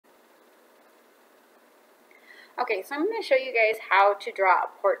Okay, so I'm going to show you guys how to draw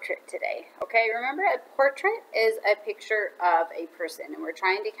a portrait today. Okay, remember a portrait is a picture of a person, and we're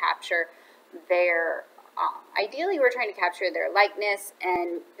trying to capture their, ideally we're trying to capture their likeness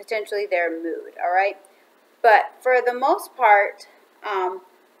and potentially their mood, all right? But for the most part,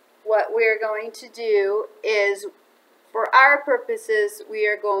 what we're going to do is, for our purposes, we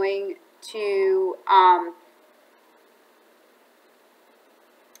are going to,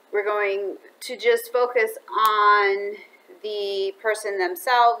 just focus on the person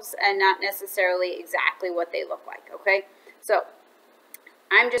themselves and not necessarily exactly what they look like, okay? So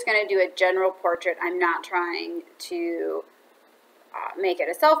I'm just going to do a general portrait. I'm not trying to make it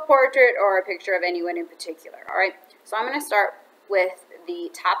a self-portrait or a picture of anyone in particular, all right? So I'm going to start with the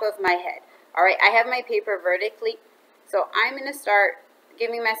top of my head, all right? I have my paper vertically, so I'm going to start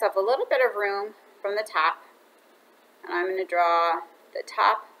giving myself a little bit of room from the top, and I'm going to draw the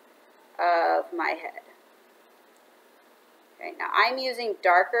top of my head. Okay, now I'm using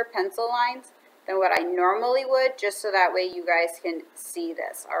darker pencil lines than what I normally would, just so that way you guys can see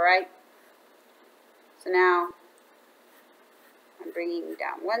this, all right? So now I'm bringing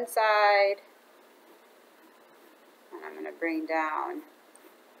down one side, and I'm going to bring down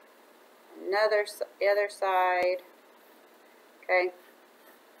the other side, okay?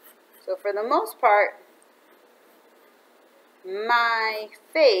 So for the most part, my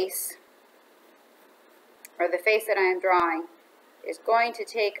face, or the face that I am drawing, is going to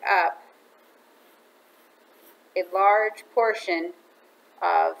take up a large portion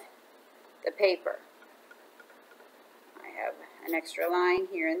of the paper. I have an extra line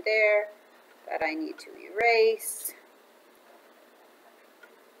here and there that I need to erase.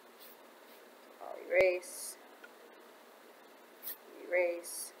 I'll erase,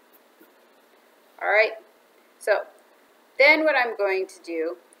 erase. All right, so then what I'm going to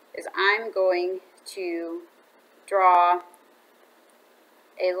do is I'm going to draw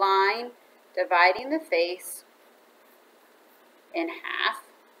a line dividing the face in half.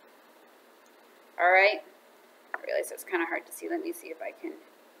 All right, I realize that's kind of hard to see. Let me see if I can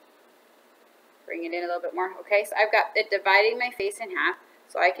bring it in a little bit more. Okay, so I've got it dividing my face in half,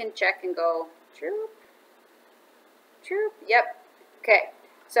 so I can check and go, troop, troop, yep. Okay,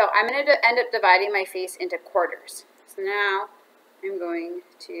 so I'm going to end up dividing my face into quarters. So now I'm going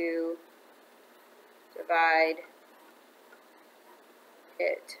to divide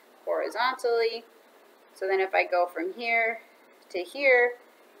it horizontally. So then if I go from here to here,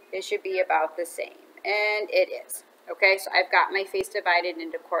 it should be about the same. And it is. Okay, so I've got my face divided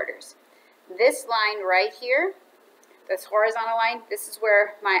into quarters. This line right here, this horizontal line, this is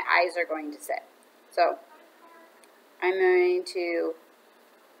where my eyes are going to sit. So I'm going to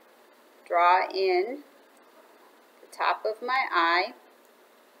draw in the top of my eye.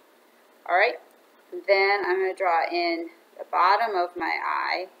 All right, then I'm going to draw in the bottom of my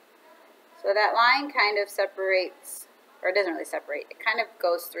eye. So that line kind of separates, or it doesn't really separate, it kind of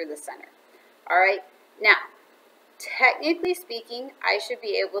goes through the center. All right, now, technically speaking, I should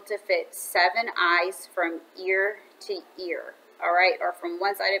be able to fit 7 eyes from ear to ear, all right, or from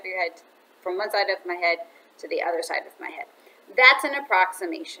one side of your head, from one side of my head to the other side of my head. That's an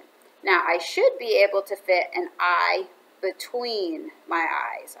approximation. Now, I should be able to fit an eye between my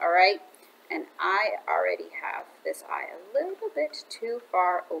eyes, all right? And I already have this eye a little bit too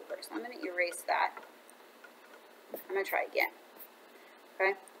far over, so I'm going to erase that. I'm going to try again. Okay,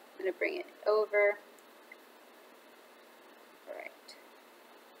 I'm going to bring it over. All right.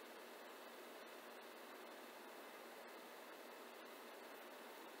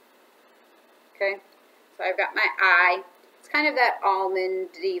 Okay, so I've got my eye. It's kind of that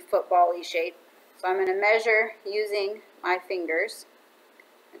almond-y, football-y shape. So I'm going to measure using my fingers.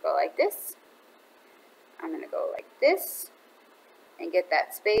 I go like this. I'm going to go like this and get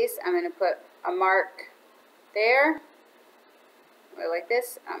that space. I'm going to put a mark there. Go like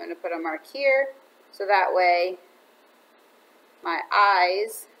this. I'm going to put a mark here. So that way my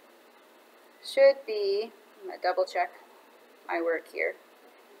eyes should be, I'm going to double check my work here.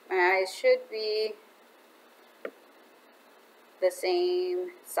 My eyes should be the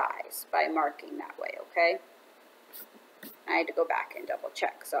same size by marking that way, okay? I had to go back and double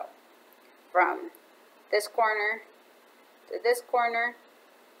check. So from this corner to this corner,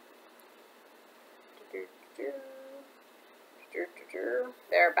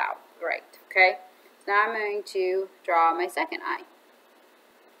 they're about right, okay? So now I'm going to draw my second eye.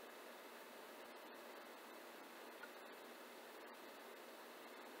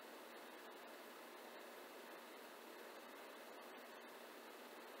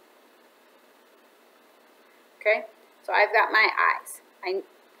 Okay, so I've got my eyes.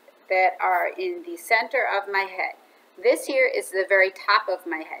 that are in the center of my head. This here is the very top of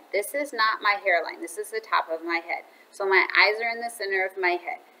my head. This is not my hairline. This is the top of my head. So my eyes are in the center of my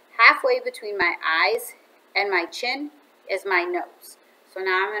head. Halfway between my eyes and my chin is my nose. So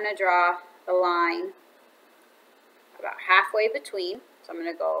now I'm going to draw a line about halfway between. So I'm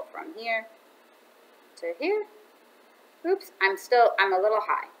going to go from here to here. Oops, I'm a little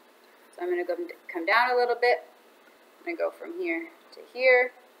high. So I'm going to come down a little bit. I'm going to go from here to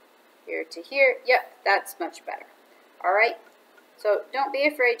here, here to here. Yep, that's much better. All right, so don't be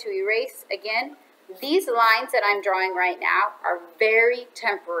afraid to erase. Again, these lines that I'm drawing right now are very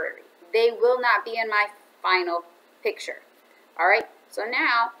temporary. They will not be in my final picture. All right, so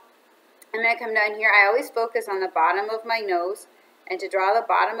now I'm going to come down here. I always focus on the bottom of my nose, and to draw the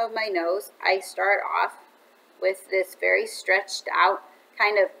bottom of my nose, I start off with this very stretched out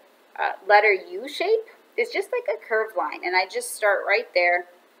kind of letter U shape. It's just like a curved line, and I just start right there,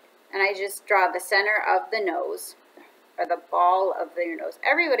 and I just draw the center of the nose, or the ball of your nose.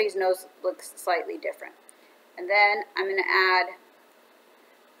 Everybody's nose looks slightly different. And then I'm going to add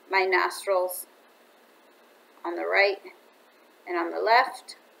my nostrils on the right and on the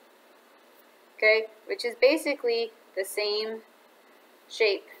left, okay, which is basically the same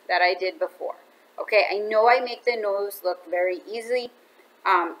shape that I did before. Okay, I know I make the nose look very easy,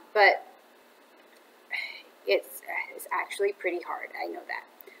 but it's actually pretty hard. I know that.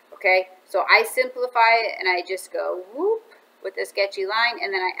 Okay, so I simplify it and I just go whoop with the sketchy line,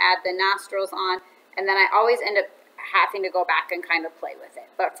 and then I add the nostrils on, and then I always end up having to go back and kind of play with it.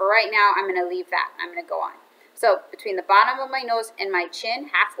 But for right now, I'm going to leave that. I'm going to go on. So between the bottom of my nose and my chin,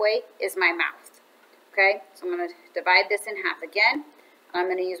 halfway is my mouth. Okay, so I'm going to divide this in half again. I'm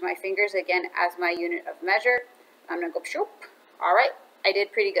going to use my fingers again as my unit of measure. I'm going to go shoop. All right, I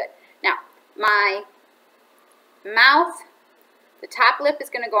did pretty good. Now, my mouth, the top lip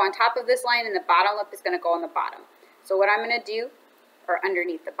is going to go on top of this line, and the bottom lip is going to go on the bottom. So what I'm going to do, or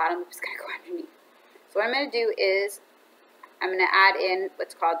underneath, the bottom lip is going to go underneath. So what I'm going to do is I'm going to add in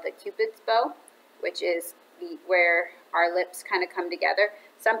what's called the Cupid's bow, which is where our lips kind of come together.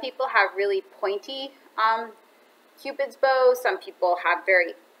 Some people have really pointy Cupid's bows. Some people have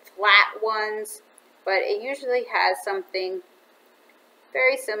very flat ones, but it usually has something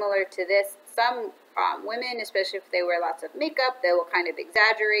very similar to this. Some women, especially if they wear lots of makeup, they will kind of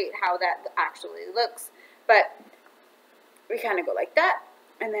exaggerate how that actually looks. But we kind of go like that,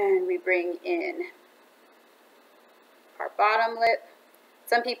 and then we bring in our bottom lip.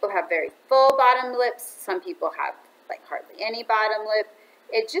 Some people have very full bottom lips. Some people have like hardly any bottom lip.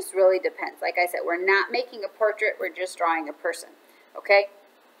 It just really depends. Like I said, we're not making a portrait, we're just drawing a person, okay?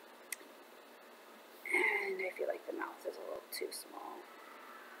 And I feel like the mouth is a little too small.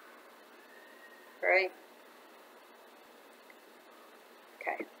 Right?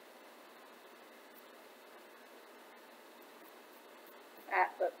 Okay.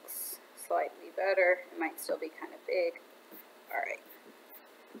 That looks slightly better. It might still be kind of big. All right.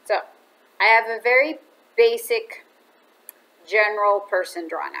 So, I have a very basic general person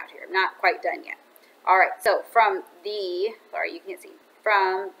drawn out here. I'm not quite done yet. All right. So, from the, sorry, you can't see,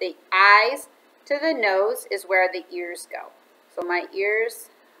 from the eyes to the nose is where the ears go. So, my ears,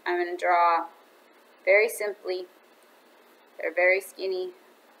 I'm going to draw very simply. They're very skinny,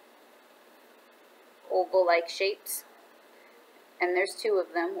 oval-like shapes. And there's two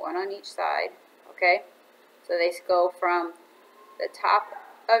of them, one on each side, okay? So they go from the top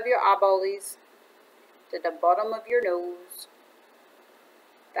of your eyeballs to the bottom of your nose.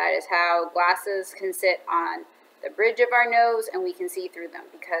 That is how glasses can sit on the bridge of our nose and we can see through them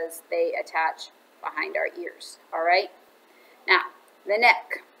because they attach behind our ears, all right? Now, the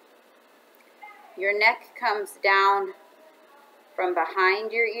neck. Your neck comes down from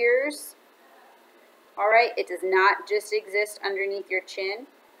behind your ears. All right, it does not just exist underneath your chin.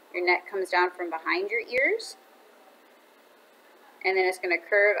 Your neck comes down from behind your ears. And then it's going to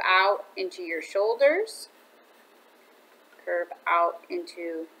curve out into your shoulders. Curve out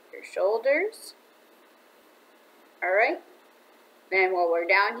into your shoulders. All right. Then while we're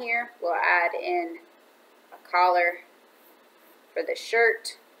down here, we'll add in a collar for the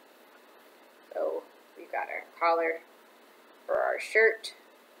shirt. So we've got our collar for our shirt.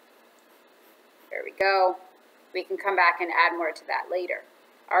 There we go. We can come back and add more to that later.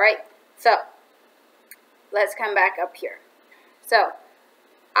 All right, so let's come back up here. So,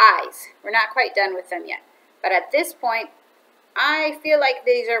 eyes. We're not quite done with them yet. But at this point, I feel like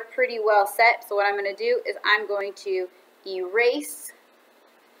these are pretty well set. So what I'm going to do is I'm going to erase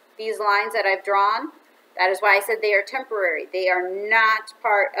these lines that I've drawn. That is why I said they are temporary. They are not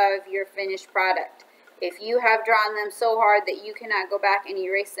part of your finished product. If you have drawn them so hard that you cannot go back and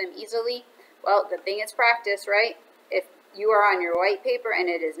erase them easily, well, good thing it's practice, right? If you are on your white paper and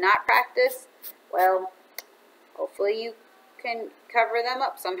it is not practice, well, hopefully you can cover them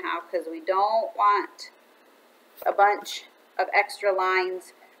up somehow, because we don't want a bunch of extra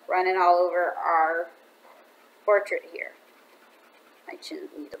lines running all over our portrait here. My chin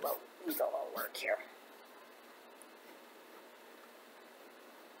needs a little work here.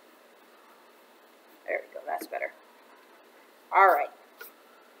 There we go, that's better. All right,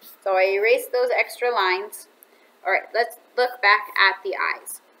 so I erased those extra lines. All right, let's look back at the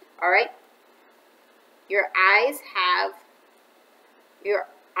eyes. All right, your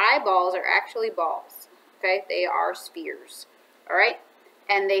eyeballs are actually balls, okay? They are spheres, all right?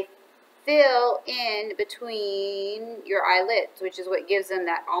 And they fill in between your eyelids, which is what gives them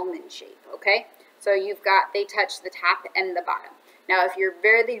that almond shape, okay? So they touch the top and the bottom. Now, if you're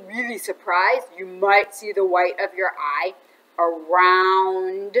really surprised, you might see the white of your eye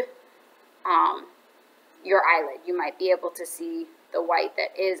around your eyelid. You might be able to see the white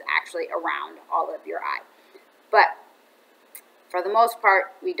that is actually around all of your eye. But for the most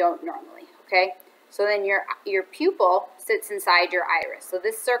part, we don't normally, okay? So then your pupil sits inside your iris. So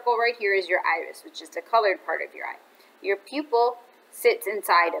this circle right here is your iris, which is the colored part of your eye. Your pupil sits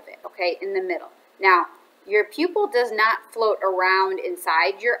inside of it, okay, in the middle. Now, your pupil does not float around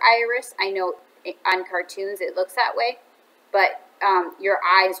inside your iris. I know on cartoons it looks that way, but your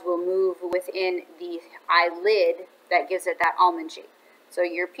eyes will move within the eyelid that gives it that almond shape. So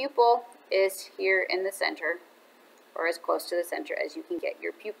your pupil is here in the center, or as close to the center as you can get.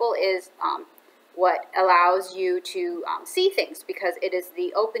 Your pupil is what allows you to see things, because it is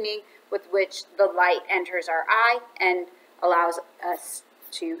the opening with which the light enters our eye and allows us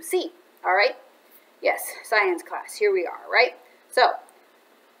to see, all right? Yes, science class, here we are, right? So,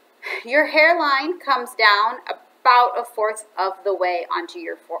 your hairline comes down about 1/4 of the way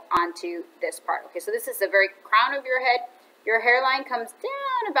onto this part. Okay, so this is the very crown of your head. Your hairline comes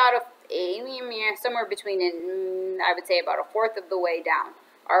down about somewhere between, I would say, about 1/4 of the way down.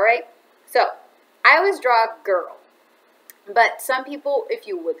 All right, so I always draw a girl, but some people, if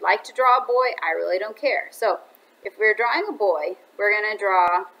you would like to draw a boy, I really don't care. So if we're drawing a boy, we're gonna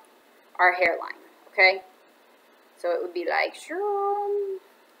draw our hairline. Okay, so it would be like,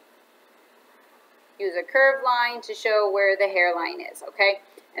 use a curved line to show where the hairline is, okay?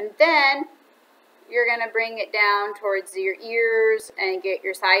 And then you're going to bring it down towards your ears and get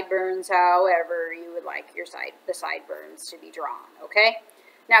your sideburns however you would like the sideburns to be drawn, okay?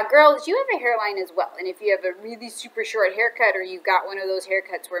 Now, girls, you have a hairline as well, and if you have a really super short haircut, or you've got one of those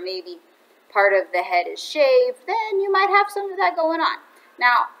haircuts where maybe part of the head is shaved, then you might have some of that going on.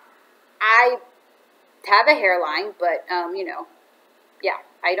 Now, I have a hairline, but, you know, yeah,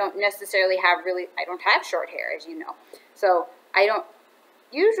 I don't necessarily I don't have short hair, as you know. So I don't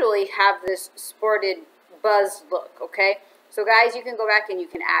usually have this sported buzzed look, okay? So guys, you can go back and you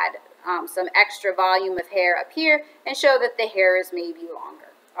can add some extra volume of hair up here and show that the hair is maybe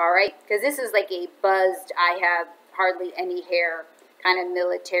longer, all right? Because this is like a buzzed, I have hardly any hair, kind of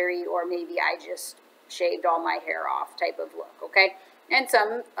military, or maybe I just shaved all my hair off type of look, okay? And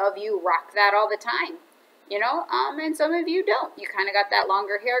some of you rock that all the time. You know, and some of you don't. You kind of got that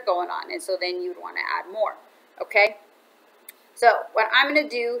longer hair going on, and so then you'd want to add more, okay? So what I'm going to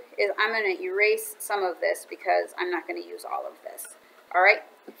do is I'm going to erase some of this because I'm not going to use all of this, all right?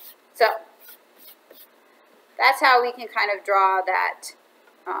 So that's how we can kind of draw that,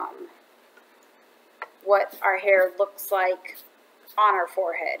 what our hair looks like on our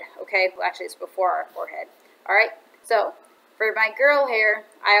forehead, okay? Well, actually, it's before our forehead, all right? So for my girl hair,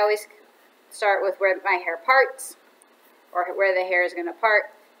 I always start with where my hair parts, or where the hair is going to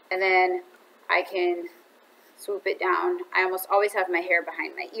part, and then I can swoop it down. I almost always have my hair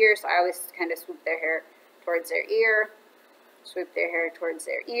behind my ear, so I always kind of swoop their hair towards their ear, swoop their hair towards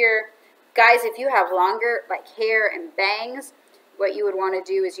their ear. Guys, if you have longer like hair and bangs, what you would want to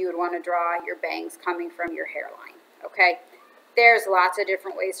do is you would want to draw your bangs coming from your hairline, okay? There's lots of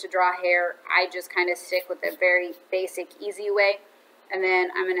different ways to draw hair. I just kind of stick with a very basic, easy way. And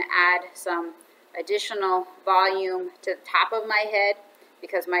then I'm going to add some additional volume to the top of my head,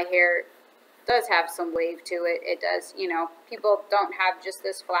 because my hair does have some wave to it. It does, you know, people don't have just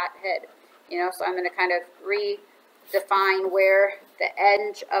this flat head, you know, so I'm going to kind of redefine where the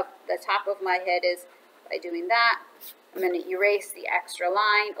edge of the top of my head is by doing that. I'm going to erase the extra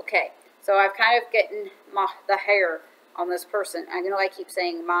line. Okay, so I've kind of gotten the hair on this person. I know I keep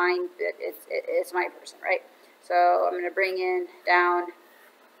saying mine, but it's my person, right? So I'm going to bring in down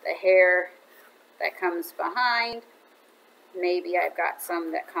the hair that comes behind. Maybe I've got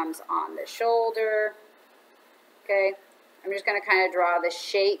some that comes on the shoulder. okay? I'm just going to kind of draw the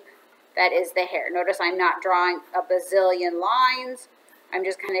shape that is the hair. Notice I'm not drawing a bazillion lines. I'm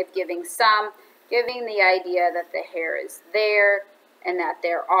just kind of giving the idea that the hair is there and that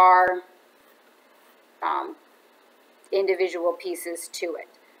there are individual pieces to it,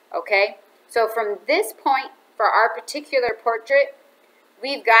 okay? So from this point, for our particular portrait,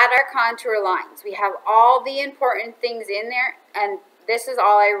 we've got our contour lines. We have all the important things in there, and this is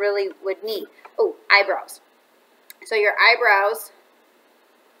all I really would need. Oh, eyebrows. So your eyebrows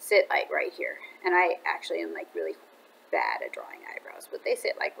sit like right here, and I actually am like really bad at drawing eyebrows, but they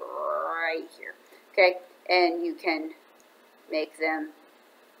sit like right here, okay? And you can make them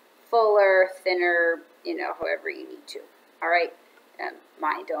fuller, thinner, you know, however you need to, all right?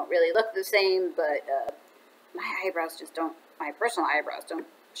 Mine don't really look the same, but my eyebrows just don't, my personal eyebrows don't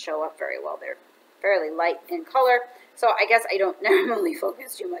show up very well. They're fairly light in color, so I guess I don't normally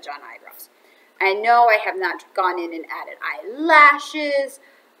focus too much on eyebrows. I know I have not gone in and added eyelashes.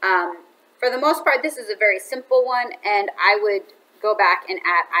 For the most part, this is a very simple one, and I would go back and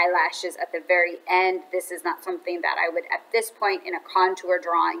add eyelashes at the very end. This is not something that I would, at this point in a contour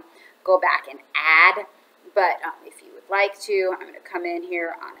drawing, go back and add. But if you would like to, I'm going to come in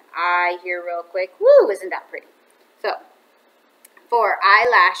here on an eye here real quick. Woo, isn't that pretty? So, for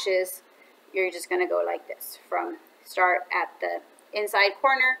eyelashes, you're just going to go like this. Start at the inside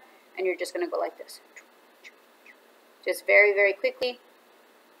corner, and you're just going to go like this. Just very, very quickly,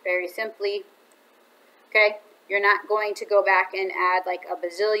 very simply. Okay? You're not going to go back and add like a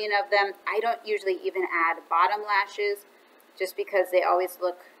bazillion of them. I don't usually even add bottom lashes just because they always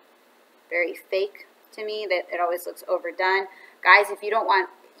look very fake to me, that it always looks overdone. Guys, if you don't want,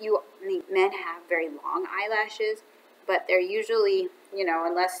 men have very long eyelashes, but they're usually, you know,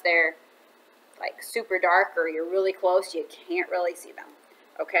 unless they're like super dark or you're really close, you can't really see them.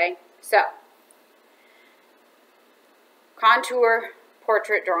 Okay? So, contour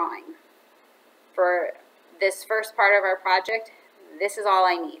portrait drawing. For this first part of our project, this is all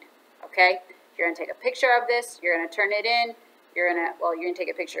I need, okay? You're going to take a picture of this, you're going to turn it in, you're going to take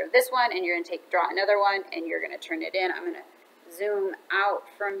a picture of this one, and you're going to draw another one, and you're going to turn it in. I'm going to zoom out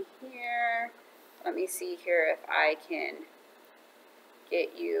from here. Let me see here if I can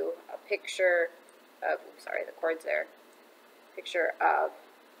get you a picture of, oops, sorry, the cord's there, picture of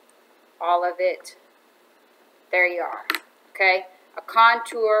all of it. There you are, okay? A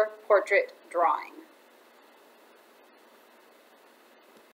contour portrait drawing.